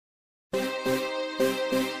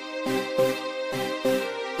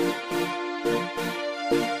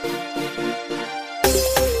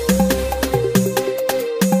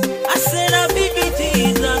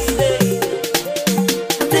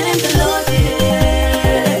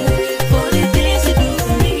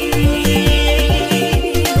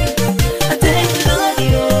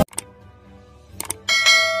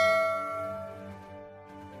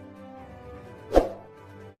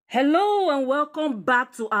welcome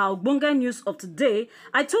back to our Ogbonge news of today.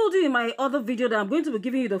 I told you in my other video that I'm going to be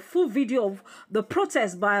giving you the full video of the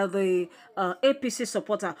protest by the APC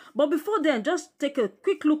supporter. But before then, just take a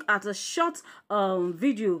quick look at a short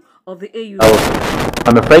video of the AU.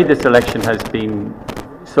 I'm afraid this election has been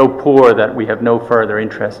so poor that we have no further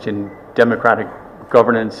interest in democratic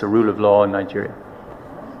governance or rule of law in Nigeria.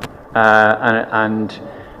 And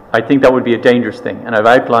I think that would be a dangerous thing, and I've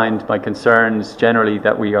outlined my concerns generally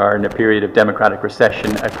that we are in a period of democratic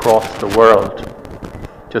recession across the world.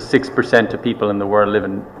 Just 6% of people in the world live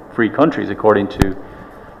in free countries, according to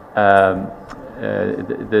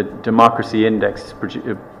the Democracy Index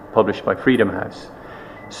published by Freedom House.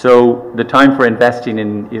 So the time for investing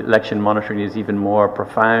in election monitoring is even more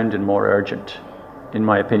profound and more urgent, in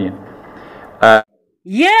my opinion.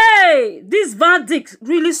 Yay! This verdict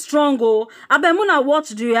really strong. Oh, Abemuna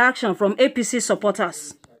watched the reaction from APC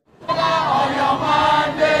supporters. On your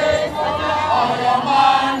mandate,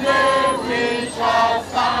 we shall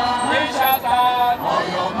stand. We shall stand. On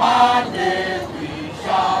your mandate, we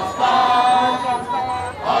shall stand.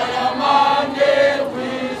 On your mandate, we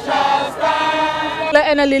shall stand.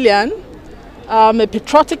 Anna Lillian, I'm a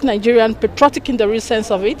patriotic Nigerian, patriotic in the real sense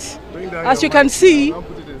of it. As you can see,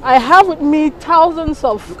 I have with me thousands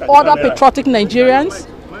of other patriotic Nigerians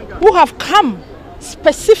who have come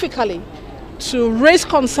specifically to raise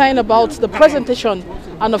concern about the presentation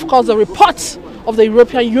and, of course, the report of the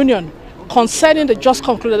European Union concerning the just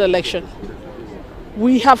concluded election.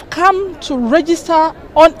 We have come to register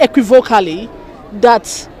unequivocally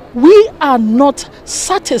that we are not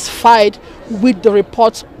satisfied with the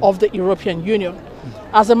report of the European Union.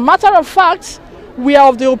 As a matter of fact, we are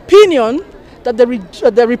of the opinion that the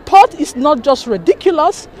report is not just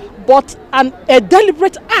ridiculous, but a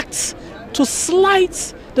deliberate act to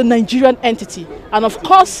slight the Nigerian entity, and of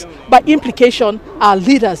course, by implication, our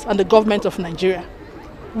leaders and the government of Nigeria.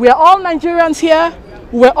 We are all Nigerians here.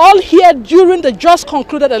 We're all here during the just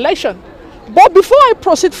concluded election. But before I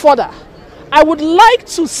proceed further, I would like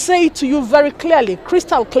to say to you very clearly,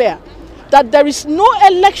 crystal clear, that there is no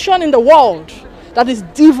election in the world that is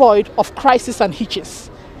devoid of crisis and hitches.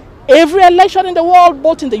 Every election in the world,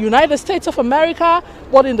 both in the United States of America,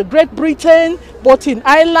 both in the Great Britain, both in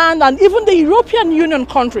Ireland, and even the European Union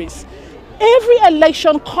countries, every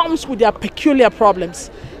election comes with their peculiar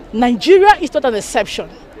problems. Nigeria is not an exception.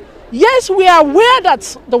 Yes, we are aware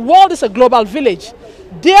that the world is a global village.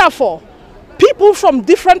 Therefore, people from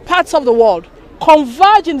different parts of the world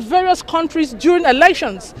converge in various countries during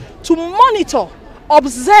elections to monitor,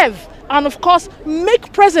 observe, and of course,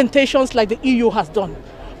 make presentations like the EU has done.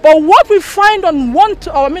 But what we find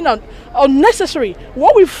unnecessary,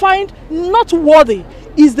 what we find not worthy,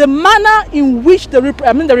 is the manner in which the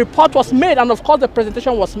report was made, and of course the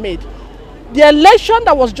presentation was made. The election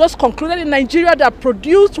that was just concluded in Nigeria that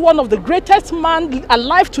produced one of the greatest men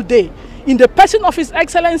alive today, in the person of His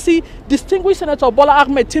Excellency, distinguished Senator Bola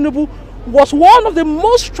Ahmed Tinubu, was one of the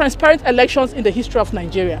most transparent elections in the history of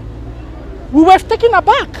Nigeria. We were taken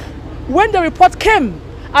aback when the report came,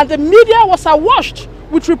 and the media was awash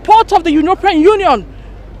with reports of the European Union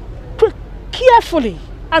carefully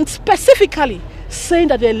and specifically saying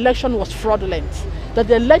that the election was fraudulent, that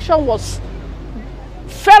the election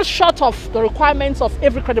fell short of the requirements of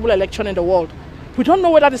every credible election in the world. We don't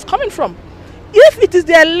know where that is coming from. If it is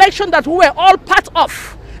the election that we were all part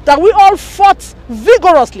of, that we all fought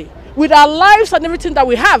vigorously with our lives and everything that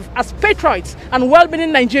we have as patriots and well-meaning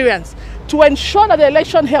Nigerians to ensure that the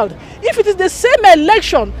election held, if it is the same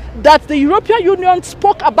election that the European Union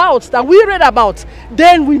spoke about, that we read about,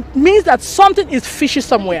 then it means that something is fishy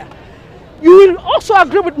somewhere. You will also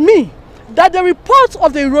agree with me that the report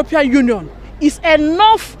of the European Union is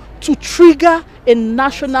enough to trigger a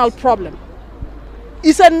national problem.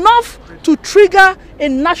 It's enough to trigger a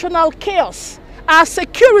national chaos. Our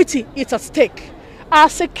security is at stake. Our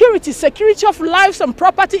security of lives and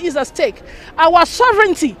property is at stake. Our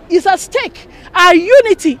sovereignty is at stake. Our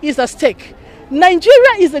unity is at stake.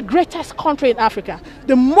 Nigeria is the greatest country in Africa,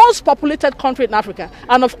 the most populated country in Africa,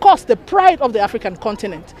 and of course the pride of the African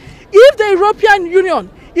continent. If the European Union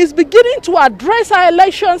is beginning to address our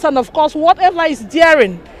elections and of course whatever is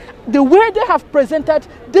daring, the way they have presented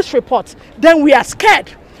this report, then we are scared.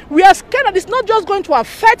 We are scared that it's not just going to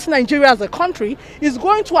affect Nigeria as a country, it's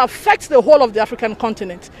going to affect the whole of the African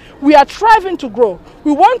continent. We are striving to grow.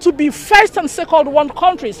 We want to be first and second world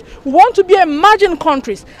countries. We want to be emerging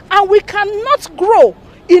countries. And we cannot grow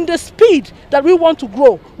in the speed that we want to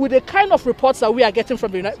grow with the kind of reports that we are getting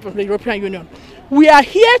from the European Union. We are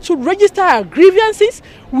here to register our grievances.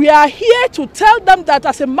 We are here to tell them that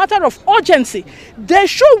as a matter of urgency, they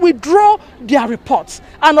should withdraw their reports.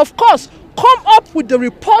 And of course, come up with the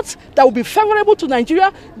report that will be favorable to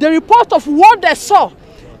Nigeria, the report of what they saw.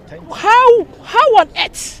 How on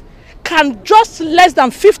earth can just less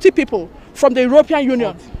than 50 people from the European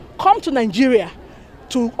Union come to Nigeria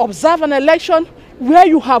to observe an election where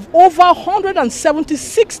you have over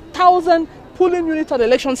 176,000 polling units and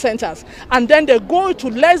election centers, and then they go to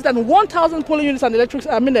less than 1,000 polling units and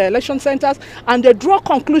election centers, and they draw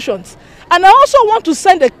conclusions. And I also want to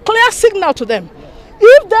send a clear signal to them.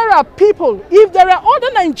 If there are people, if there are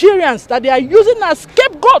other Nigerians that they are using as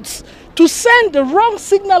scapegoats to send the wrong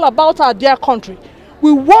signal about our dear country,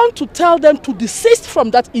 we want to tell them to desist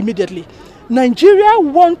from that immediately. Nigeria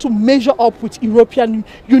want to measure up with European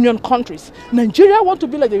Union countries. Nigeria want to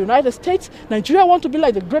be like the United States. Nigeria want to be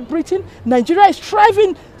like the Great Britain. Nigeria is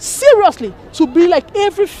striving seriously to be like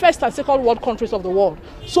every first and second world countries of the world.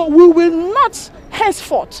 So we will not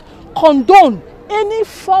henceforth condone any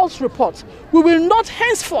false report. We will not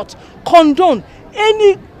henceforth condone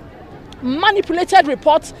any manipulated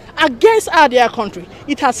reports against our dear country.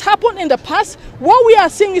 It has happened in the past. What we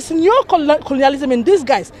are seeing is neo-colonialism in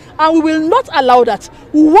disguise, and we will not allow that.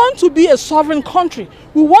 We want to be a sovereign country.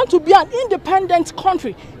 We want to be an independent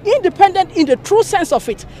country, independent in the true sense of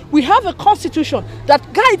it. We have a constitution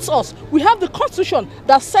that guides us. We have the constitution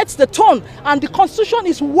that sets the tone, and the constitution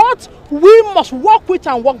is what we must work with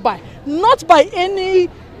and work by, not by any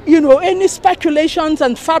speculations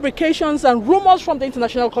and fabrications and rumors from the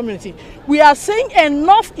international community. We are saying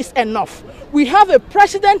enough is enough. We have a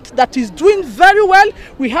president that is doing very well.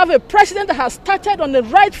 We have a president that has started on the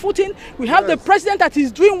right footing. We have the president that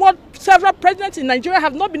is doing what several presidents in Nigeria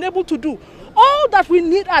have not been able to do. All that we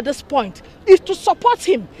need at this point is to support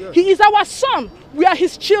him. Yes. He is our son. We are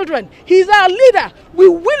his children. He is our leader. We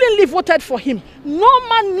willingly voted for him. No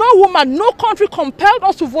man, no woman, no country compelled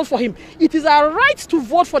us to vote for him. It is our right to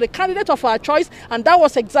vote for the candidate of our choice, and that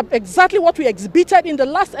was exactly what we exhibited in the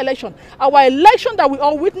last election. Our election that we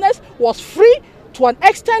all witnessed was free, to an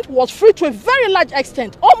extent, was free to a very large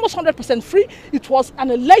extent, almost 100% free. It was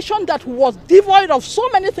an election that was devoid of so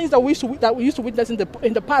many things that we used to witness in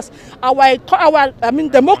the past. Our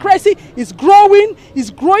democracy is growing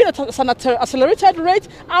at an accelerated rate,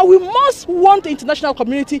 and we must want the international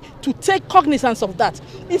community to take cognizance of that.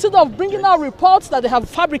 Instead of bringing out reports that they have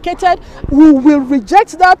fabricated, we will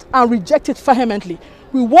reject that and reject it vehemently.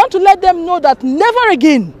 We want to let them know that never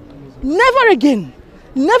again,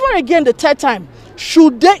 the third time,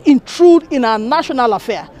 should they intrude in our national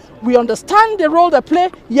affair. We understand the role they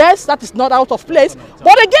play. Yes, that is not out of place.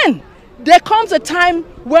 But again, there comes a time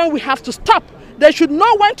when we have to stop. They should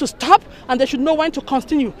know when to stop, and they should know when to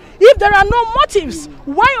continue. If there are no motives,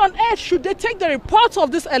 why on earth should they take the reports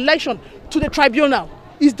of this election to the tribunal?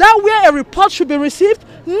 Is that where a report should be received?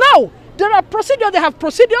 No. There are procedures. They have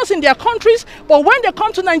procedures in their countries, but when they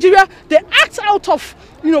come to Nigeria, they act out of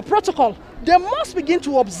protocol. They must begin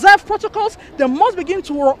to observe protocols. They must begin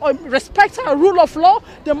to respect our rule of law.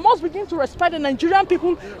 They must begin to respect the Nigerian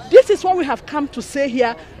people. This is what we have come to say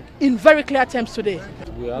here in very clear terms today.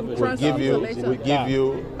 We give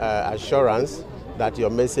you assurance that your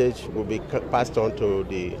message will be passed on to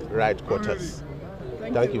the right quarters.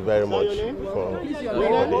 Thank you very much for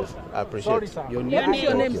this. I appreciate it. Your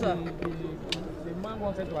name, sir? The man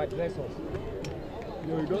wanted to address us.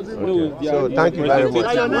 Okay. So thank you very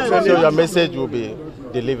much. So your message will be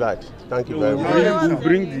delivered. Thank you very much.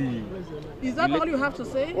 Is that all you have to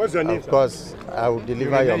say? What's your name? Of course, I will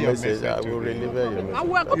deliver your message. I will deliver your message. I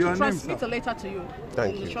will go to transmit a letter to you.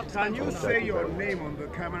 Thank you. Can you say your name on the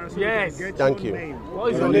camera so yes. we can get Thank your you. name?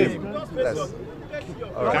 What is your name? Yes.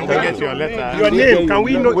 Can we get your letter? Your name, can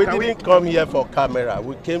we know? We didn't come here for camera.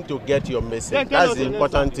 We came to get your message. That's the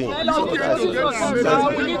important thing. We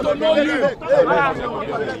need to know you.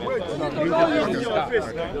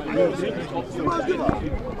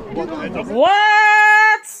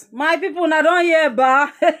 What? My people now don't hear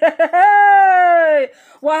ba.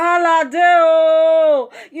 Wahala deo.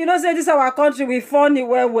 You know say this our country we funny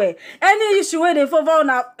where. Any issue where they favor on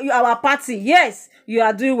our party, yes, you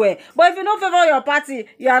are doing well. But if you don't favor your party,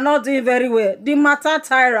 you are not doing very well. The matter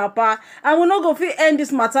tie rapper, and we not go fit end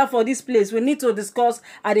this matter for this place. We need to discuss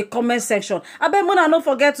at the comment section. I bet Mona don't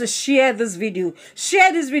forget to share this video.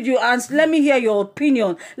 Share this video and let me hear your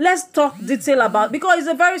opinion. Let's talk detail about, because it's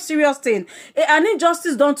a very serious thing. An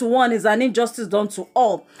injustice done to one is an injustice done to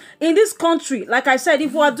all. In this country, like I said,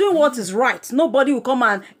 if we are doing what is right, nobody will come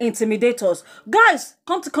and intimidate us. Guys,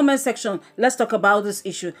 come to comment section. Let's talk about this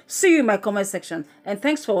issue. See you in my comment section. And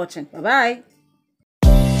thanks for watching. Bye-bye.